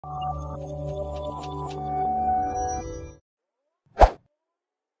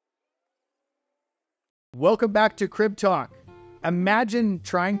Welcome back to Crib Talk. Imagine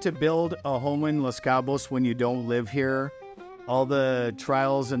trying to build a home in Los Cabos when you don't live here. All the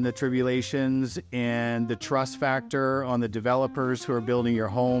trials and the tribulations and the trust factor on the developers who are building your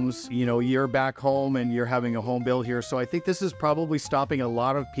homes. You know, you're back home and you're having a home built here. So I think this is probably stopping a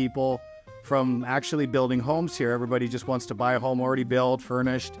lot of people from actually building homes here. Everybody just wants to buy a home already built,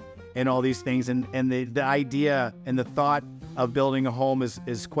 furnished, and all these things. And the idea and the thought of building a home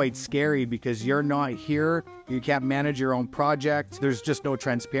is quite scary because you're not here. You can't manage your own project. There's just no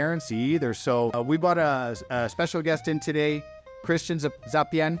transparency either. So we brought a special guest in today, Christian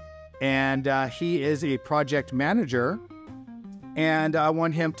Zapian, and he is a project manager. And I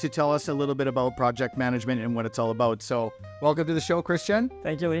want him to tell us a little bit about project management and what it's all about. So welcome to the show, Christian.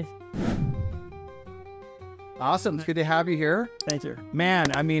 Thank you, Lee. Awesome. It's good to have you here. Thank you.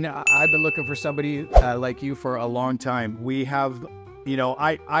 Man, I mean, I've been looking for somebody like you for a long time. We have, you know,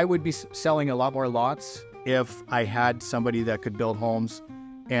 I would be selling a lot more lots if I had somebody that could build homes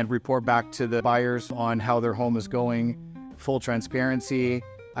and report back to the buyers on how their home is going, full transparency.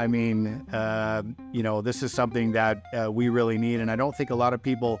 I mean, you know, this is something that we really need. And I don't think a lot of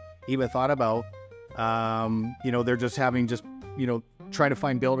people even thought about, you know, they're just having you know, trying to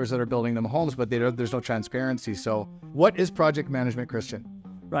find builders that are building them homes, but there's no transparency. So what is project management, Christian?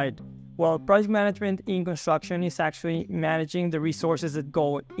 Right. Well, project management in construction is actually managing the resources that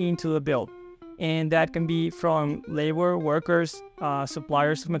go into the build. And that can be from labor, workers,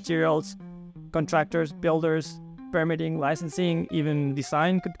 suppliers of materials, contractors, builders, permitting, licensing, even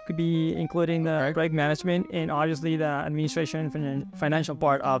design could be including the project management, and obviously the administration and financial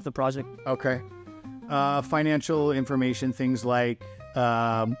part of the project. Okay. Financial information, things like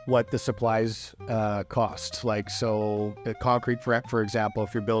what the supplies cost. Like, so the concrete, for example,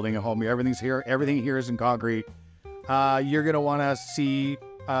 if you're building a home, everything here is in concrete. You're going to want to see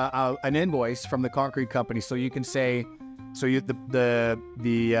an invoice from the concrete company, so you can say, so the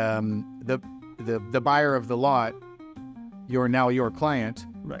buyer of the lot, your client,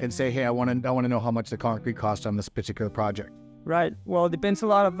 can say, hey, I want to know how much the concrete cost on this particular project. Right. Well, it depends a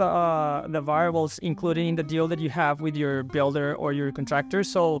lot of the variables, including the deal that you have with your builder or your contractor.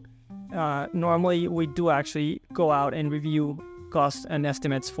 So normally we do actually go out and review costs and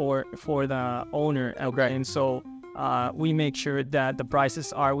estimates for the owner. Okay. And so we make sure that the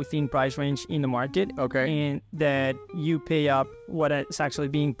prices are within price range in the market. Okay. And that you pay up what is actually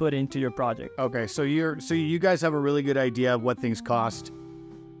being put into your project. Okay. So you guys have a really good idea of what things cost.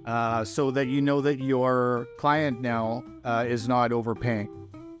 So that you know that your client now is not overpaying.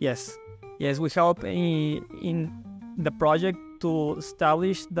 Yes. Yes, we help in the project to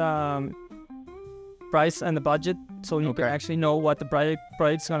establish the price and the budget, so you can actually know what the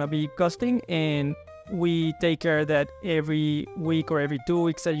project's going to be costing, and we take care that every week or every 2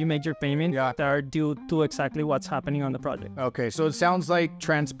 weeks that you make your payment, that are due to exactly what's happening on the project. Okay, so it sounds like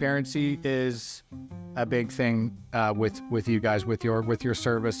transparency is a big thing with you guys, with your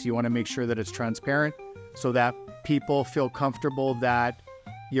service. You want to make sure that it's transparent so that people feel comfortable that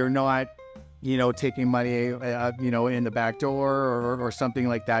you're not, you know, taking money, you know, in the back door or something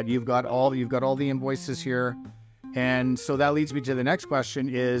like that. You've got all the invoices here. And so that leads me to the next question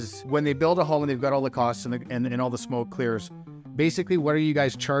is, when they build a home and they've got all the costs and all the smoke clears, basically what are you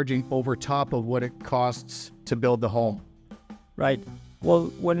guys charging over top of what it costs to build the home? Right.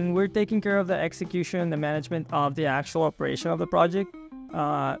 Well, when we're taking care of the execution, the management of the actual operation of the project,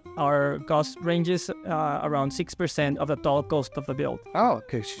 our cost ranges around 6% of the total cost of the build. Oh,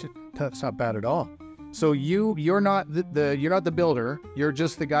 okay. That's not bad at all. So you're not the builder. You're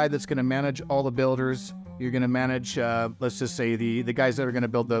just the guy that's going to manage all the builders. You're going to manage, let's just say, the guys that are going to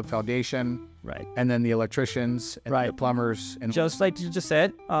build the foundation, right? And then the electricians, and the plumbers, and just like you just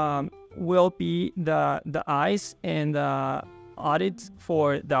said, will be the eyes and the audits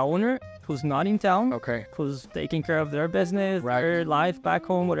for the owner who's not in town, who's taking care of their business, their life back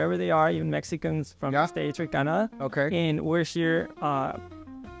home, whatever they are, even Mexicans from the States or Canada. And we're here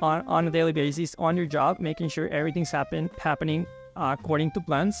on a daily basis on your job, making sure everything's happening according to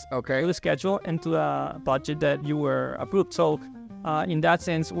plans, to the schedule, and to the budget that you were approved. So in that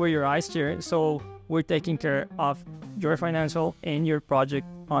sense, we're your eyes here. So we're taking care of your financial and your project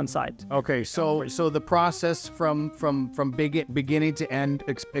on site. Okay, so the process from beginning to end,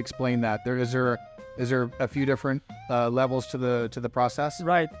 explain that. Is there a few different levels to the process?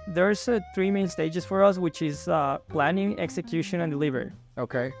 Right. There's 3 main stages for us, which is planning, execution, and delivery.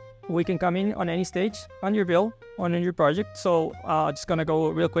 Okay. We can come in on any stage on your bill, on your project. So just gonna go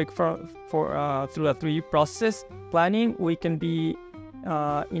real quick through the 3 processes. Planning, we can be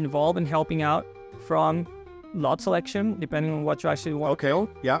involved in helping out from lot selection, depending on what you actually want.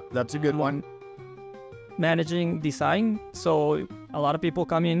 Okay, yeah, that's a good one. Managing design. So a lot of people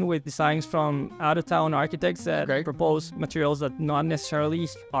come in with designs from out-of-town architects that propose materials that not necessarily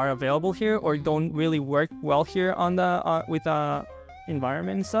are available here or don't really work well here on the with the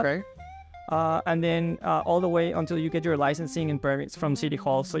environment and stuff. Okay. And then all the way until you get your licensing and permits from City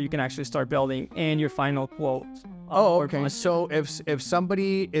Hall, so you can actually start building and your final quote. Oh, okay. So if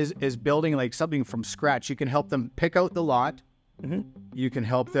somebody is building like something from scratch, you can help them pick out the lot. You can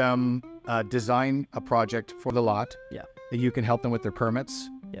help them design a project for the lot. Yeah. You can help them with their permits.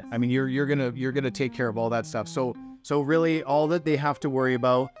 Yeah. I mean, you're gonna take care of all that stuff. So really, all that they have to worry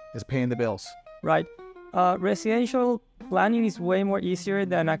about is paying the bills. Right. Residential planning is way more easier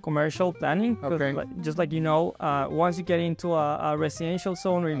than a commercial planning. Okay. Just like once you get into a residential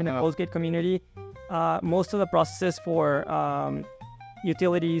zone or even a coast-gate community, most of the processes for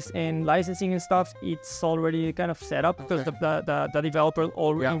utilities and licensing and stuff, it's already kind of set up because the developer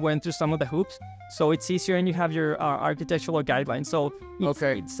already went through some of the hoops. So it's easier and you have your architectural guidelines. So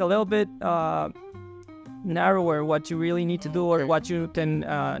it's a little bit narrower what you really need to do or what you can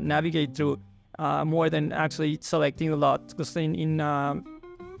navigate through more than actually selecting the lot. Because in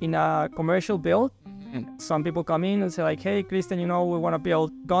a commercial build, some people come in and say like, hey, Christian, we want to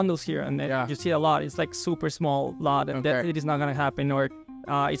build condos here. And then you see a lot. It's like super small lot and it is not going to happen. Or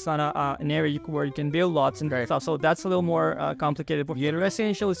it's not an area where you can build lots and stuff. So that's a little more complicated. But the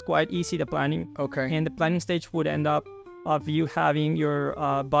residential is quite easy, the planning. And the planning stage would end up of you having your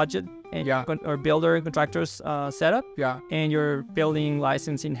budget and or builder contractors set up and your building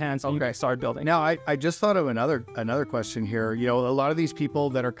license in hand, so you can start building. Now I just thought of another question here. A lot of these people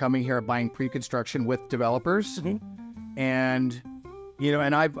that are coming here are buying pre-construction with developers, and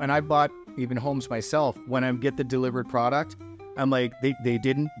and I've bought even homes myself. When I get the delivered product, I'm like, they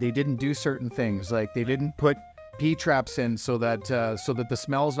didn't do certain things, like they didn't put P-traps in so that the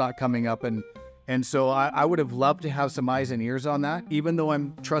smell's not coming up, and so I would have loved to have some eyes and ears on that, even though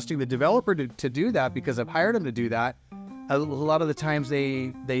I'm trusting the developer to do that because I've hired them to do that. A lot of the times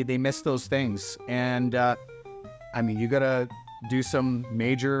they miss those things. And I mean, you got to do some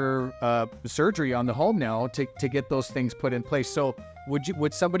major surgery on the home now to get those things put in place. So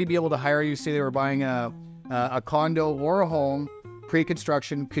would somebody be able to hire you, say they were buying a condo or a home,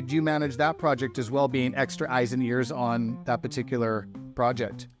 pre-construction? Could you manage that project as well, being extra eyes and ears on that particular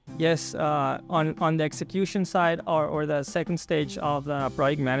project? Yes, on the execution side or the second stage of the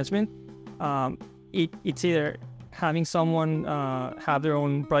project management, it's either having someone have their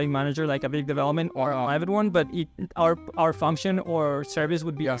own project manager, like a big development, or a private one, but our function or service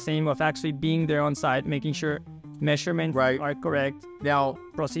would be the same, of actually being there on site, making sure measurements are correct. Now,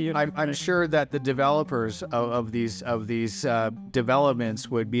 procedure. I'm sure that the developers of these developments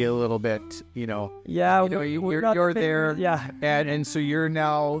would be a little bit, you're there, and so you're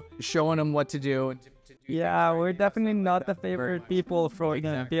now showing them what to do. We're definitely not the favorite people for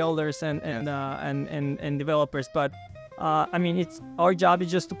builders and developers, but I mean, it's our job is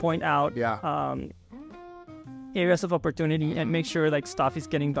just to point out areas of opportunity and make sure like stuff is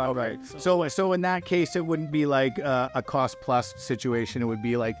getting done right. So in that case, it wouldn't be like a cost plus situation. It would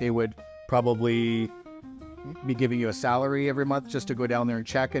be like they would probably be giving you a salary every month just to go down there and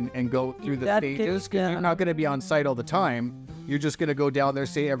check and go through the stages. You're not going to be on site all the time. You're just going to go down there,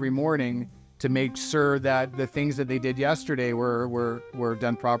 say, every morning to make sure that the things that they did yesterday were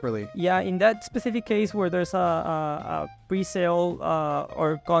done properly. Yeah, in that specific case where there's a pre-sale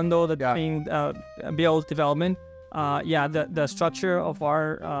or condo that's being built development, the structure of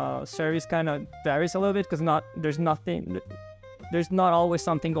our service kind of varies a little bit because there's not always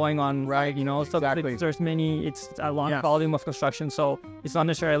something going on, right? So it's a long volume of construction, so it's not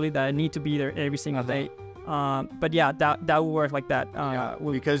necessarily that I need to be there every single day. But that will work like that.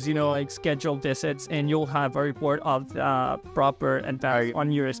 Because like scheduled visits, and you'll have a report of proper advance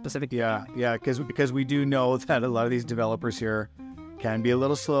on your specific. Because we do know that a lot of these developers here can be a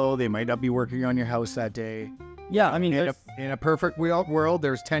little slow. They might not be working on your house that day. Yeah, I mean, in a perfect world,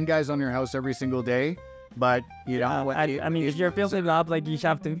 there's 10 guys on your house every single day. But if you're building up, like you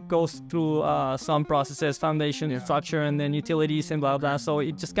have to go through some processes, foundation, structure, and then utilities and blah blah. So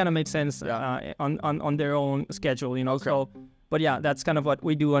it just kind of makes sense on their own schedule, So, but that's kind of what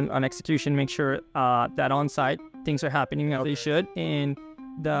we do on execution. Make sure that on site things are happening as they should, and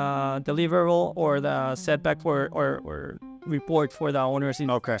the deliverable or the setback or report for the owners is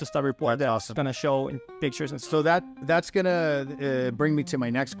just a report that's going to show in pictures and stuff. So that's going to bring me to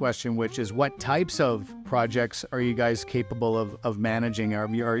my next question, which is what types of projects are you guys capable of managing?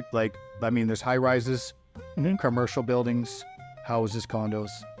 There's high rises, commercial buildings, houses,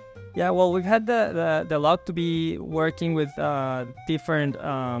 condos? Yeah, well, we've had the luck to be working with different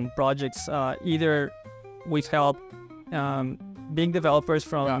projects. Either we've helped big developers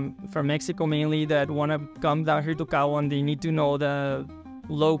from Mexico mainly that want to come down here to Cabo, and they need to know the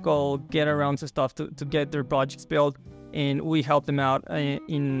local get-arounds and stuff to get their projects built, and we help them out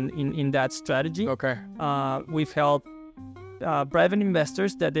in that strategy. Okay. We've helped private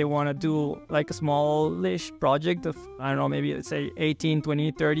investors that they want to do like a smallish project of, I don't know, maybe let's say 18,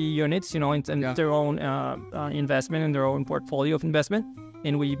 20, 30 units, in their own investment and their own portfolio of investment.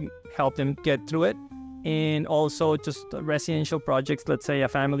 And we help them get through it. And also just residential projects, let's say a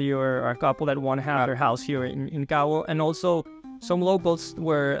family or a couple that want to have their house here in Cabo. And also some locals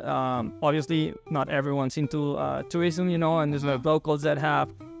where obviously not everyone's into tourism, and there's locals that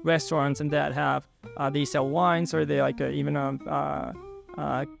have restaurants and that have they sell wines, or they like even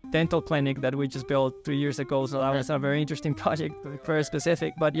a dental clinic that we just built 3 years ago. So that was a very interesting project, very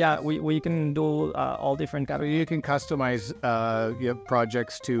specific. But yeah, we can do all different kinds. So you can customize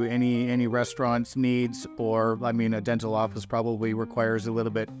projects to any restaurant's needs, or I mean, a dental office probably requires a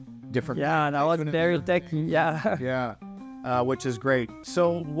little bit different. Yeah, that was very techy. Yeah. Yeah. Which is great.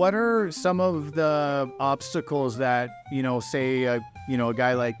 So what are some of the obstacles that, say, a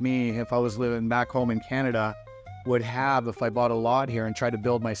guy like me, if I was living back home in Canada, would have if I bought a lot here and tried to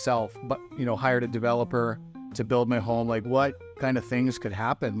build myself, but, hired a developer to build my home? Like, what kind of things could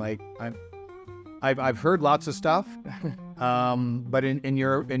happen? Like, I've heard lots of stuff, but in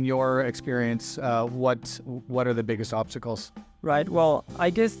your experience, what are the biggest obstacles? Right. Well,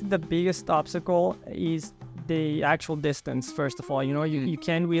 I guess the biggest obstacle is the actual distance. First of all, you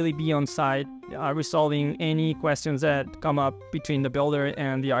can't really be on site resolving any questions that come up between the builder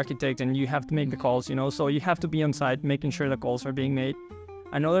and the architect, and you have to make the calls. So you have to be on site making sure the calls are being made.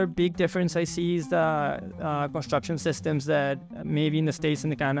 Another big difference I see is the construction systems that maybe in the States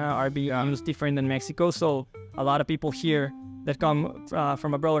and Canada are being used different than Mexico. So a lot of people here that come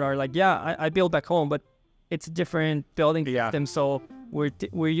from abroad are like, I build back home, but it's a different building system. So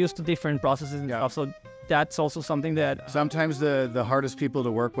we're used to different processes and stuff. So that's also something that sometimes the hardest people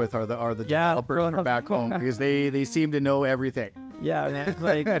to work with are the developers from back home, because they seem to know everything. Yeah,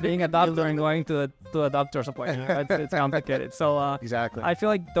 like being a doctor and going to a doctor's appointment. It's complicated. So exactly, I feel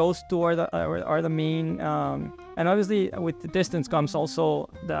like those two are the main. And obviously, with the distance comes also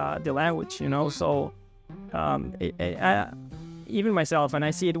the language. So even myself, and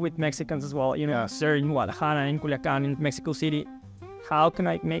I see it with Mexicans as well. They're in Guadalajara, in Culiacan, in Mexico City. How can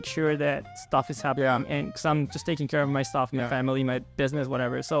I make sure that stuff is happening? And because I'm just taking care of my stuff, my family, my business,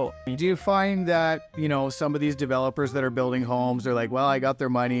 whatever. So do you find that, some of these developers that are building homes, they're like, well, I got their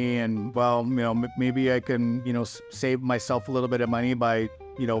money, and well, maybe I can, save myself a little bit of money by,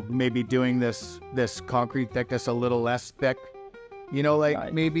 maybe doing this concrete thickness a little less thick,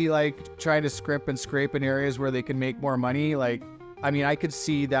 maybe like trying to scrimp and scrape in areas where they can make more money. Like, I mean, I could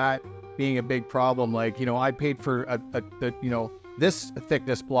see that being a big problem. Like, I paid for this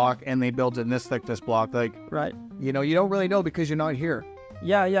thickness block, and they built in this thickness block. Like, you don't really know because you're not here.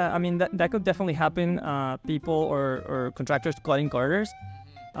 Yeah. I mean, that could definitely happen. People or contractors cutting corners.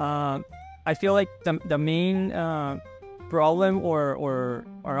 I feel like the main problem or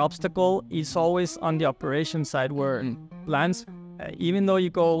obstacle is always on the operation side, where plans, even though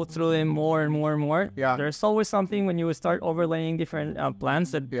you go through them more and more and more, there's always something when you start overlaying different plans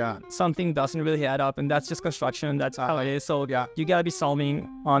that something doesn't really add up, and that's just construction. That's how it is. So you gotta be solving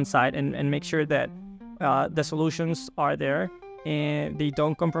on site and make sure that the solutions are there and they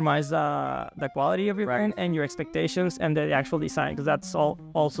don't compromise the quality of your plan and your expectations and the actual design, because that's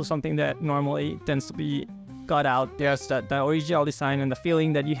also something that normally tends to be cut out. Yes, the original design and the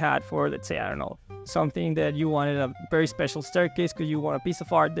feeling that you had for, let's say, I don't know, something that you wanted a very special staircase because you want a piece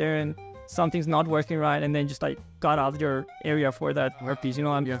of art there, and something's not working right, and then just like cut out your area for that art piece.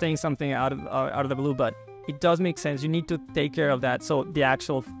 I'm saying something out of the blue, but it does make sense. You need to take care of that, so the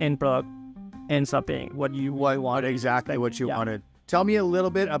actual end product ends up being what you wanted. Exactly what you wanted. Tell me a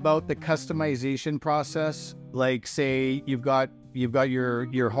little bit about the customization process. Like, say you've got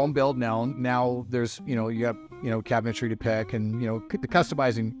your home build now. Now there's you have cabinetry to pick, and the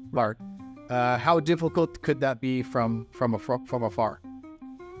customizing part. How difficult could that be from afar?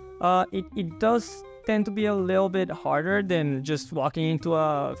 It does tend to be a little bit harder than just walking into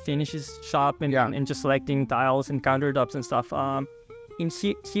a finishes shop and just selecting tiles and countertops and stuff.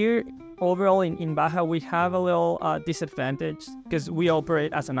 Here, overall in Baja, we have a little disadvantage because we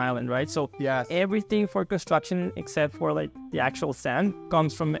operate as an island, right? So everything for construction except for like the actual sand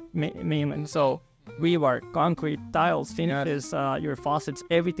comes from mainland. So rebar, concrete, tiles, finishes, your faucets,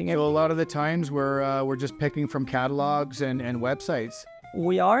 everything. So a lot of the times we're just picking from catalogs and websites.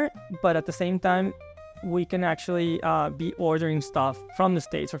 We are, but at the same time, we can actually be ordering stuff from the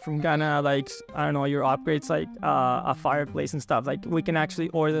States or from Ghana, like, I don't know, your upgrades, like a fireplace and stuff. Like, we can actually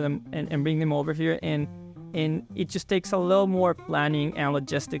order them and bring them over here, and it just takes a little more planning and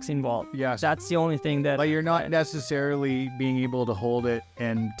logistics involved. Yes. That's the only thing that... But you're not necessarily being able to hold it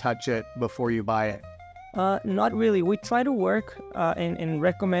and touch it before you buy it. Not really. We try to work and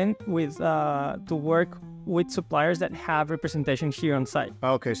recommend with to work with suppliers that have representation here on site.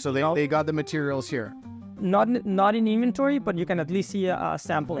 Okay, so they got the materials here. Not in inventory, but you can at least see a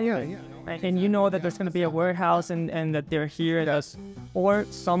sample. Yeah. And you know that there's going to be a warehouse and that they're here. Yes. Or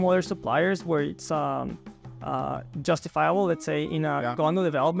some other suppliers where it's justifiable. Let's say in a condo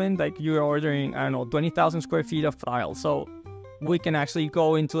development, like you're ordering, I don't know, 20,000 square feet of tile. So we can actually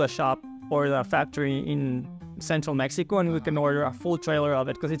go into a shop or the factory in central Mexico and we can order a full trailer of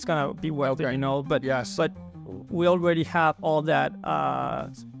it because it's going to be welded, you know. But yes. But we already have all that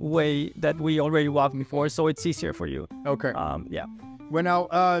way that we already walked before, so it's easier for you. Okay. Yeah. Well,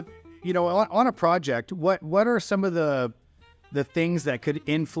 now, you know, on a project, what are some of the things that could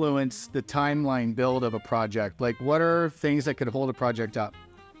influence the timeline build of a project? Like, what are things that could hold a project up?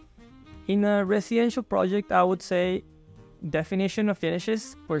 In a residential project, I would say definition of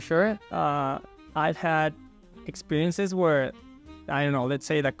finishes, for sure. I've had experiences where, I don't know, let's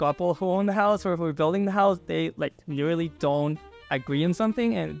say the couple who own the house or who are building the house, they like literally don't agree on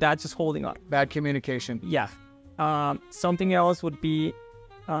something and that's just holding up. Bad communication. Yeah. Something else would be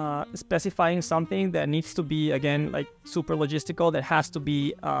specifying something that needs to be, again, like super logistical, that has to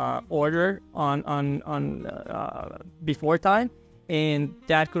be ordered on before time, and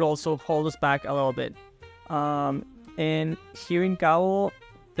that could also hold us back a little bit. And here in Cabo,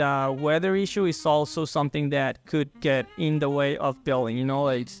 the weather issue is also something that could get in the way of building. You know,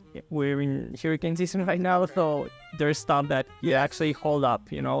 like we're in hurricane season right now, so there's stuff that you actually hold up,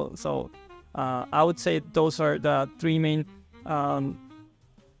 you know. So I would say those are the three main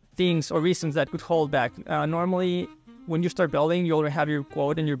things or reasons that could hold back. Normally, when you start building, you already have your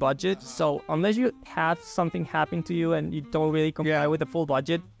quote and your budget. So unless you have something happen to you and you don't really comply with the full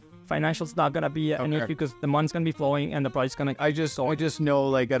budget, financial's not gonna be an issue because the money's gonna be flowing and the project's gonna. I just know,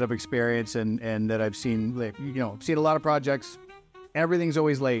 like, out of experience and that I've seen, like, you know, seen a lot of projects. Everything's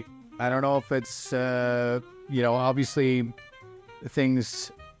always late. I don't know if it's you know, obviously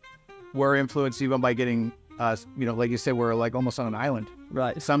things were influenced even by getting you know, like you said, we're like almost on an island.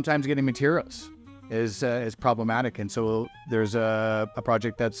 Right. Sometimes getting materials is problematic, and so there's a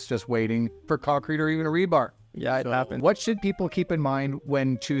project that's just waiting for concrete or even a rebar. Yeah, it happens. What should people keep in mind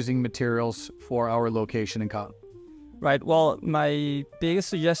when choosing materials for our location in Cabo? Right. Well, my biggest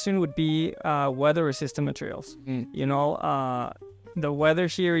suggestion would be weather-resistant materials. You know, the weather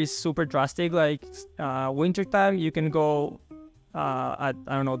here is super drastic. Like wintertime, you can go at,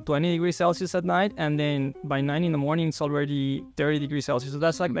 I don't know, 20 degrees Celsius at night, and then by 9 in the morning, it's already 30 degrees Celsius. So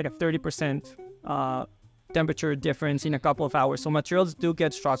that's like a 30% temperature difference in a couple of hours. So materials do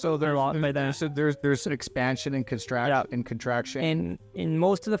get structured a lot by that. So there's expansion and contraction. And in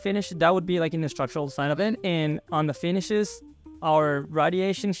most of the finish, that would be like in the structural side of it. And on the finishes, our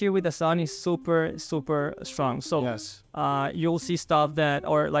radiation here with the sun is super, super strong. So yes. You'll see stuff that,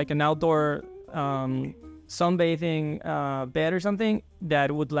 or like an outdoor sunbathing bed or something that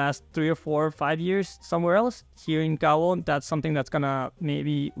would last 3 or 4 or 5 years somewhere else. Here in Cabo, that's something that's gonna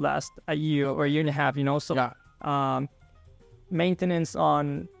maybe last a year or a year and a half, you know. So maintenance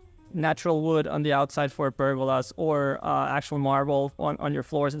on natural wood on the outside for pergolas or actual marble on your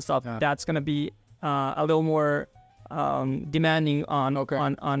floors and stuff, that's gonna be a little more demanding on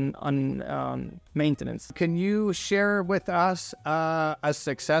maintenance. Can you share with us a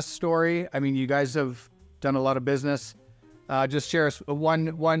success story? I mean, you guys have done a lot of business. Just share us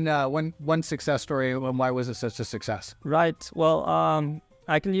one success story, and why was it such a success? Right. Well,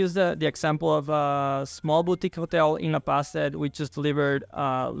 I can use the example of a small boutique hotel in La Paz that we just delivered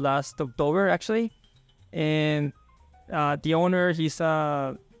last October, actually. And the owner, he's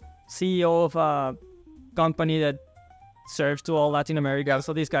a CEO of a company that serves to all Latin America.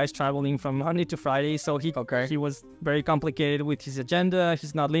 So this guy's traveling from Monday to Friday. So he was very complicated with his agenda.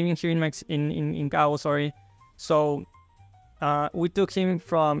 He's not living here in Cabo, sorry. So we took him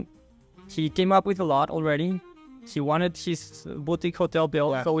from, he came up with a lot already. He wanted his boutique hotel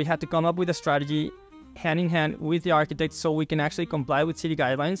built. So we had to come up with a strategy hand in hand with the architect so we can actually comply with city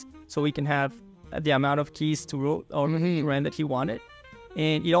guidelines, so we can have the amount of keys to rent that he wanted.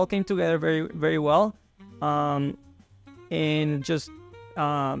 And it all came together very, very well. And just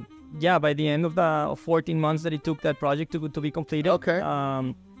yeah, by the end of the 14 months that it took that project to be completed,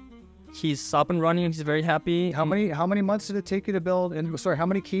 he's up and running. He's very happy. How many months did it take you to build? And sorry, how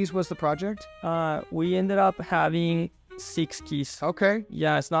many keys was the project? We ended up having 6 keys. Okay.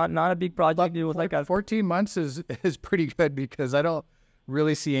 Yeah, it's not a big project. It was like 14 months is pretty good, because I don't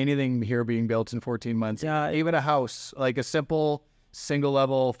really see anything here being built in 14 months. Yeah, even a house, like a simple single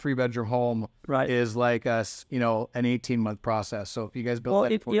level 3-bedroom home, is like an 18-month process. So if you guys build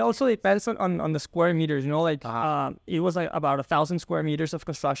that, it also depends on the square meters. You know, like it was like about 1,000 square meters of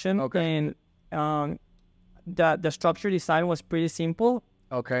construction. Okay. And the structure design was pretty simple.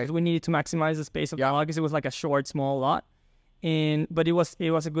 Okay. We needed to maximize the space of the lot because it was like a short, small lot. But it was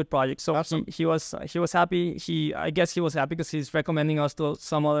a good project. So awesome. he was happy. I guess he was happy because he's recommending us to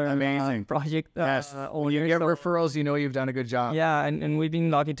some other project. Yes. When you get referrals, you know you've done a good job. Yeah, and we've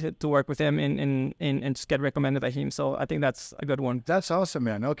been lucky to work with him and just get recommended by him. So I think that's a good one. That's awesome,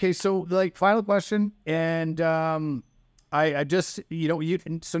 man. Okay, so like final question, and I just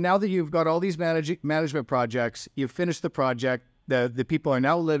so now that you've got all these management projects, you've finished the project. The people are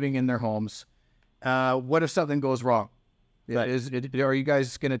now living in their homes. What if something goes wrong? Are you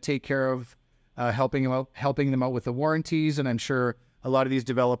guys going to take care of helping them out with the warranties? And I'm sure a lot of these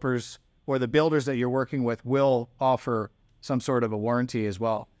developers or the builders that you're working with will offer some sort of a warranty as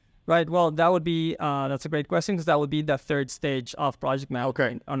well. Right. Well, that would be that's a great question, because that would be the 3rd stage of project management.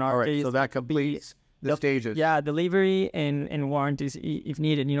 Okay. On our case, so that completes the stages. Yeah, delivery and warranties if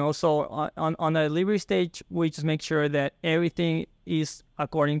needed. So on the delivery stage, we just make sure that everything is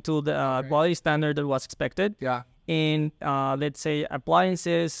according to the quality standard that was expected. Yeah. And let's say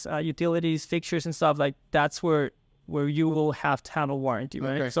appliances, utilities, fixtures and stuff, like that's where you will have to have a warranty,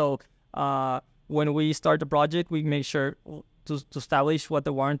 right? Okay. So when we start the project, we make sure to establish what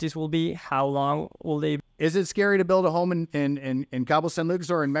the warranties will be, how long will they be. Is it scary to build a home in Cabo San Lucas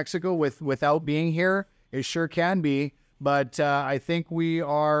or in Mexico without being here? It sure can be, but I think we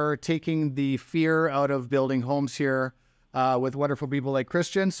are taking the fear out of building homes here with wonderful people like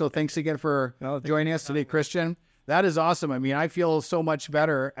Christian. So thanks again for joining us today, Christian. That is awesome. I mean, I feel so much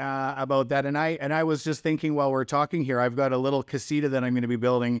better about that. And I was just thinking while we're talking here, I've got a little casita that I'm going to be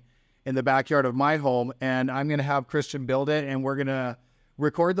building in the backyard of my home, and I'm going to have Christian build it, and we're going to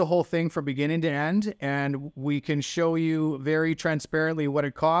record the whole thing from beginning to end, and we can show you very transparently what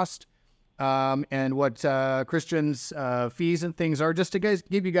it cost and what Christian's fees and things are, just to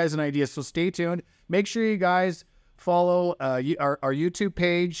give you guys an idea. So stay tuned. Make sure you guys follow our YouTube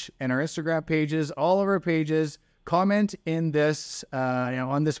page and our Instagram pages, all of our pages. Comment in this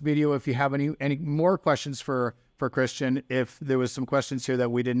on this video if you have any more questions for Christian. If there was some questions here that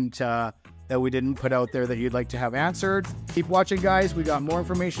we didn't put out there that you'd like to have answered, keep watching, guys. We got more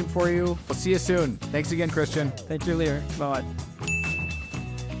information for you. We'll see you soon. Thanks again, Christian. Thank you, Lear. Bye.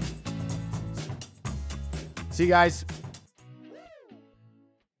 See you guys.